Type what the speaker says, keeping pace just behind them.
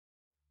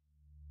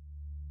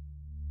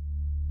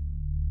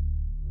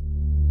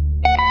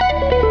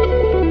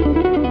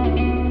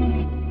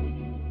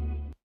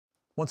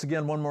Once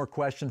again, one more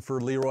question for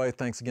Lee Roy.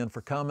 Thanks again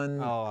for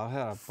coming. Oh, I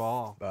had a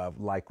ball.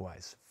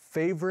 Likewise.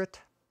 Favorite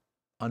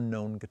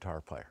unknown guitar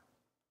player?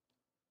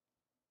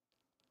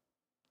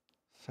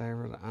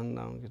 Favorite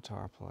unknown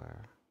guitar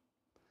player?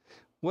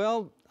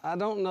 Well, I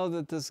don't know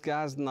that this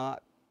guy's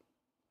not,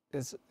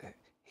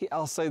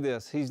 I'll say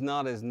this, he's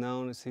not as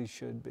known as he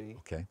should be.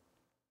 Okay.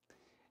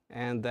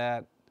 And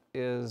that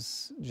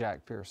is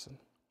Jack Pearson.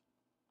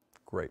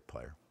 Great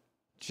player.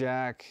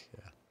 Jack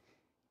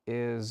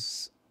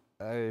is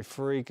a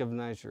freak of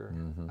nature.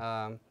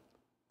 Mm-hmm.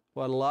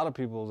 What a lot of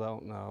people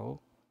don't know,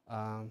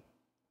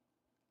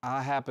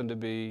 I happen to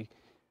be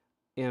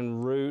en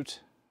route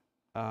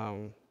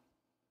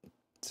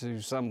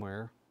to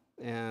somewhere,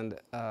 and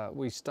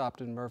we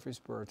stopped in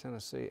Murfreesboro,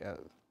 Tennessee, to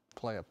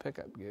play a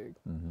pickup gig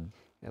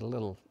at a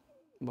little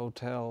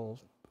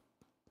motel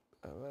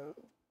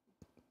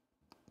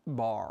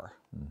bar.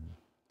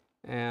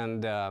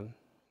 And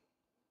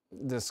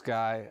this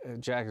guy,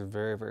 Jack, is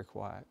very, very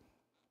quiet.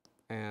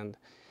 And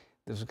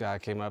this guy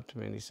came up to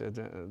me and he said,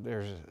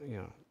 there's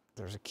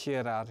a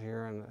kid out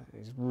here and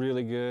he's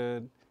really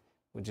good.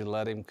 Would you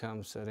let him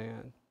come sit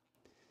in?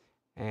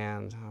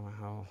 And I went,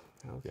 oh,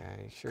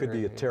 okay, sure. Could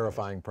be a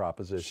terrifying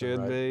proposition, Should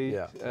right? be,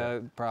 Yeah.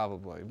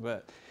 probably.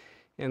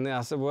 And then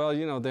I said, well,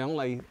 you know, the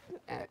only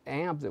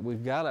amp that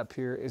we've got up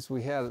here is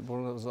we had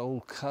one of those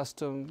old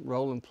custom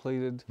rolling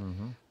pleated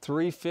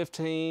 3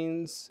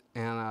 15s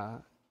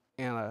and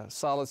a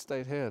solid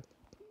state head.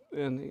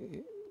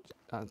 And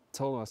I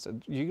told him, I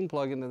said, you can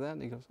plug into that?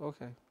 And he goes,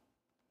 okay.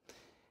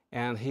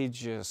 And he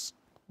just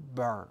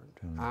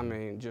burned. I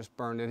mean, just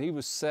burned. And he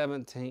was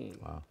 17.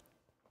 Wow.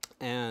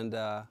 And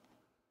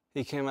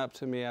he came up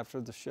to me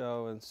after the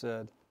show and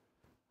said,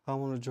 I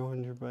want to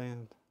join your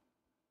band.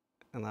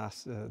 And I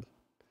said,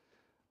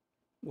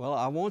 well,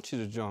 I want you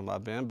to join my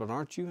band, but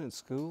aren't you in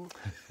school?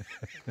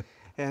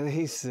 And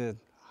he said,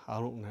 I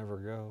don't never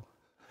go.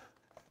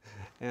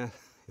 And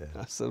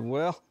I said,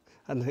 well,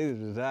 I neither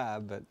did I,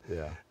 but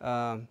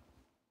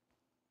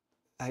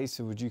he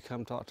said, would you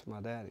come talk to my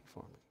daddy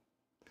for me?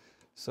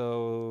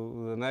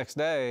 So the next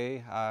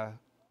day, I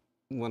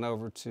went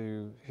over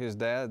to his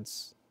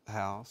dad's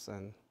house,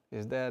 and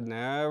his dad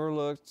never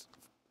looked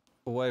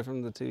away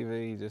from the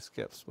TV. He just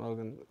kept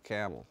smoking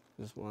Camel,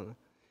 just one.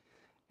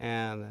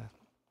 And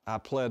I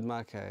pled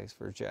my case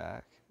for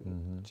Jack.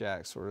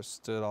 Jack sort of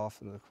stood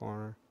off in the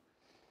corner.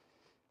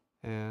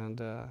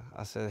 And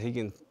I said, he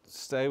can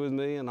stay with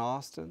me in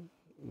Austin,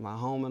 my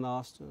home in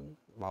Austin.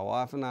 My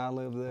wife and I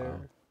live there.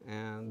 Wow.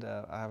 And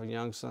I have a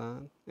young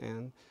son,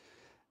 and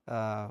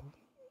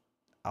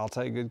I'll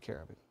take good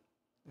care of him.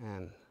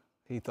 And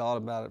he thought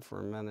about it for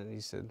a minute. He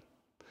said,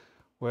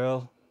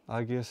 well,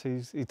 I guess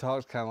he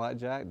talks kind of like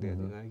Jack did.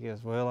 You know, I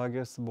guess, well, I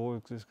guess the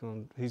boy's just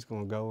he's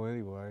gonna go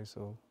anyway.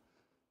 So,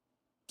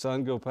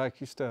 son, go pack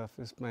your stuff.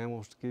 This man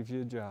wants to give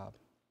you a job.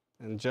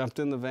 And jumped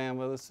in the van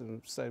with us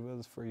and stayed with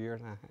us for 1.5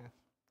 years.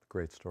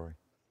 Great story.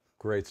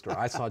 Great story.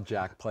 I saw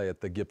Jack play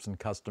at the Gibson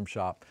Custom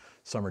Shop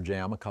Summer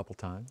Jam a couple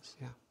times.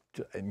 Yeah.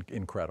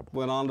 Incredible.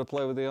 Went on to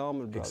play with the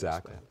Allman Brothers.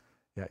 Exactly.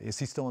 Yeah. Is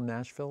he still in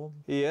Nashville?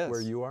 He is.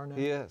 Where you are now?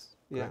 He is.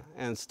 Yeah.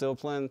 And still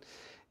playing.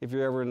 If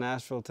you're ever in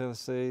Nashville,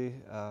 Tennessee,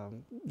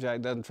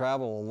 Jack doesn't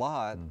travel a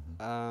lot,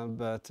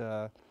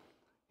 but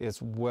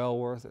it's well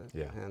worth it.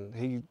 Yeah. And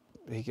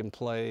he can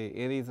play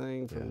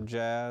anything from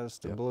jazz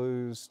to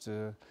blues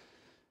to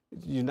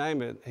you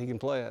name it, he can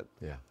play it.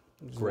 Yeah.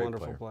 He's a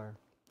wonderful player.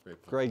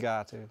 Great player. Great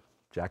guy, too.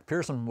 Jack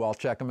Pearson, well,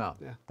 check him out.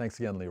 Yeah. Thanks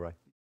again, Lee Roy.